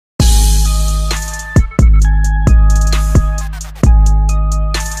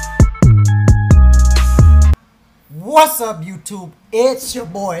What's up, YouTube? It's your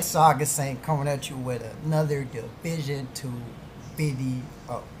boy Saga Saint coming at you with another Division 2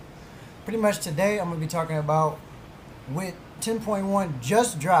 video. Pretty much today I'm going to be talking about with 10.1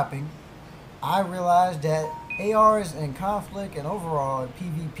 just dropping. I realized that ARs and conflict and overall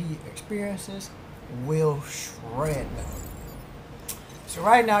PvP experiences will shred. So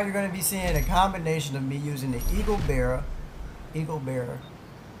right now you're going to be seeing a combination of me using the Eagle Bearer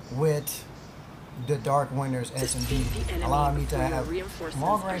with the Dark Winter's SMG, allowing me to have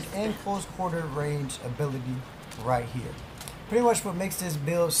long range and close quarter range ability right here. Pretty much what makes this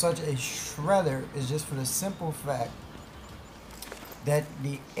build such a shredder is just for the simple fact that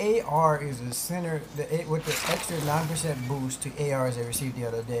the AR is the center, with the extra 9% boost to ARs I received the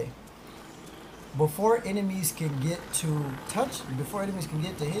other day. Before enemies can get to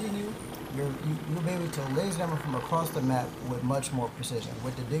hitting you, you'll be able to laser them from across the map with much more precision.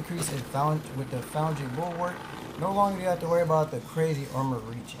 With the decrease in Foundry bulwark, no longer do you have to worry about the crazy armor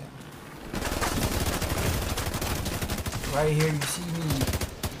regen. Right here, you see me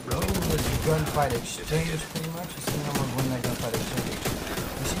winning this gunfight exchange pretty much. You see me almost winning that gunfight exchange.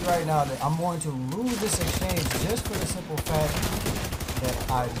 You see right now that I'm going to lose this exchange just for the simple fact that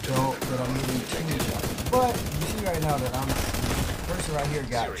I'm getting two shots. But you see right now that person right here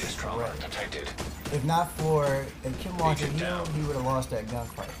got shredded. If not for a kill launcher heal, he would have lost that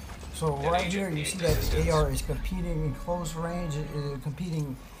gunfight. So right here, you see that the AR is competing in close range.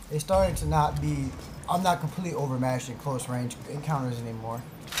 It's starting to not be. I'm not completely overmatched in close range encounters anymore.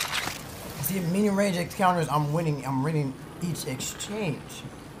 See, medium range encounters, I'm winning each exchange.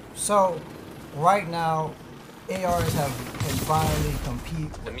 So right now, ARs can finally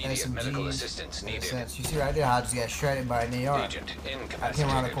compete with SMGs. You see right there how I just got shredded by an AR. I came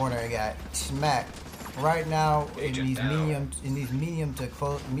around the corner and got smacked. Right now, in these medium to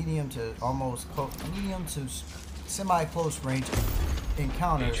semi-close range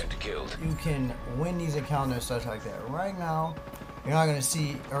encounters, you can win these encounters such like that. Right now, you're not gonna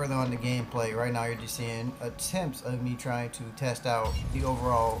see early on in the gameplay. Right now, you're just seeing attempts of me trying to test out the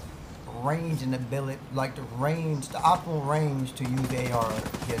overall range and ability, like the optimal range to use AR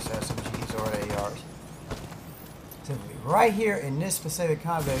against SMGs or ARs. Simply, right here in this specific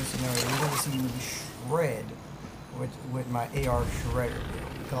combat scenario, you're going to see me shred with my AR shredder.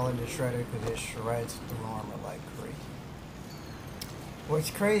 We call it the shredder because it shreds through armor like crazy. What's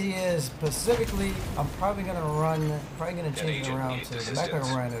crazy is specifically, I'm probably going to change it around to the backpack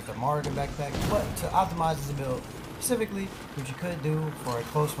around as the Martyr backpack, but to optimize this build. Specifically, what you could do for a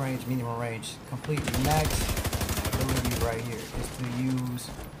close range, medium range, complete max ability right here is to use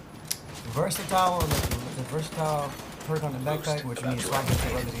versatile, the versatile perk on the backpack, which means swapping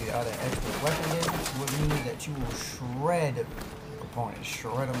to the other expert weapon game, would mean that you will shred opponents,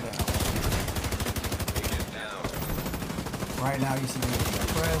 shred them down. Right now, you see me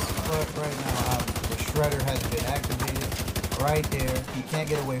press, but right now the shredder has been activated. Right there, he can't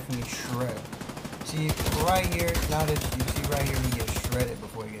get away from the shredder. See, right here, now that you see right here, he gets shredded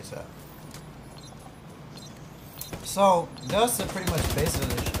before he gets up. So, that's the pretty much basis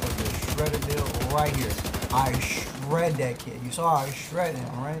of the shredder build right here. I shred that kid. You saw I shred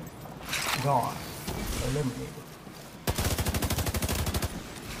him, right? Gone. Eliminated.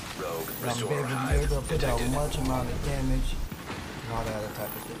 I'm able to put out much amount of damage and all that other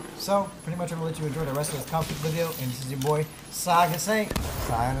type of thing. So, pretty much I'm going to let you enjoy the rest of this conflict video. And this is your boy, Saga Saint,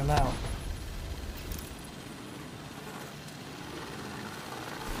 signing out.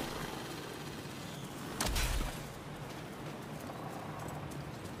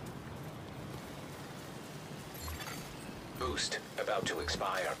 Boost about to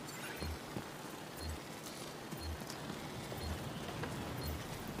expire.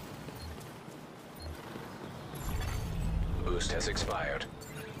 Boost has expired.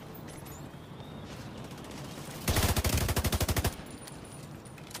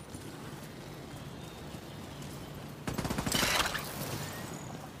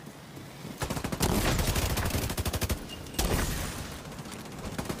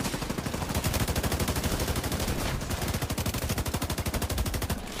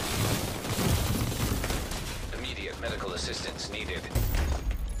 Medical assistance needed.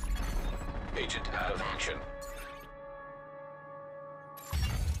 Agent out of action.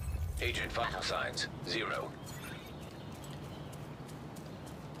 Agent vital signs 0.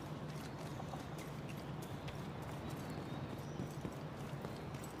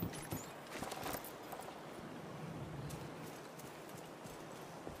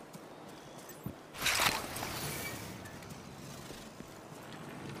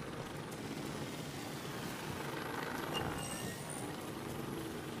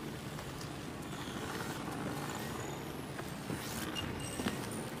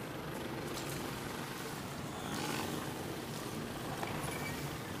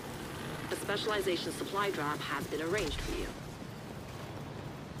 specialization supply drop has been arranged for you.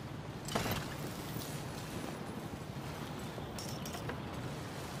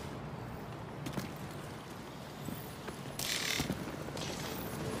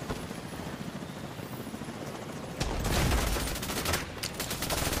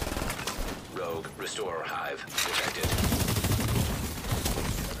 Rogue Restorer Hive detected.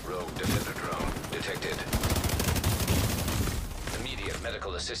 Rogue Defender Drone detected. Immediate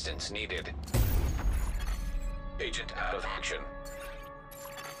medical assistance needed. Agent out of action.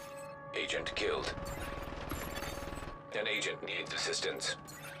 Agent killed. An agent needs assistance.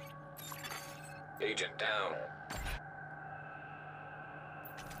 Agent down.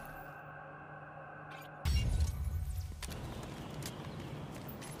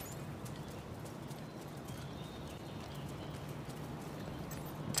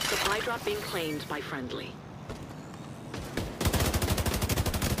 Supply drop being claimed by friendly.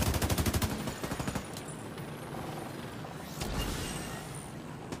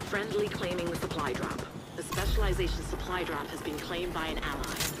 Friendly claiming the supply drop. The specialization supply drop has been claimed by an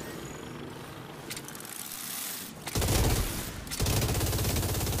ally.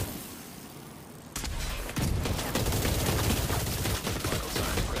 Vital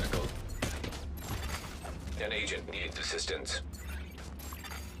signs critical. An agent needs assistance.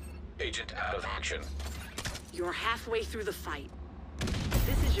 Agent out of action. You're halfway through the fight.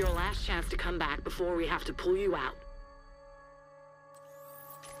 This is your last chance to come back before we have to pull you out.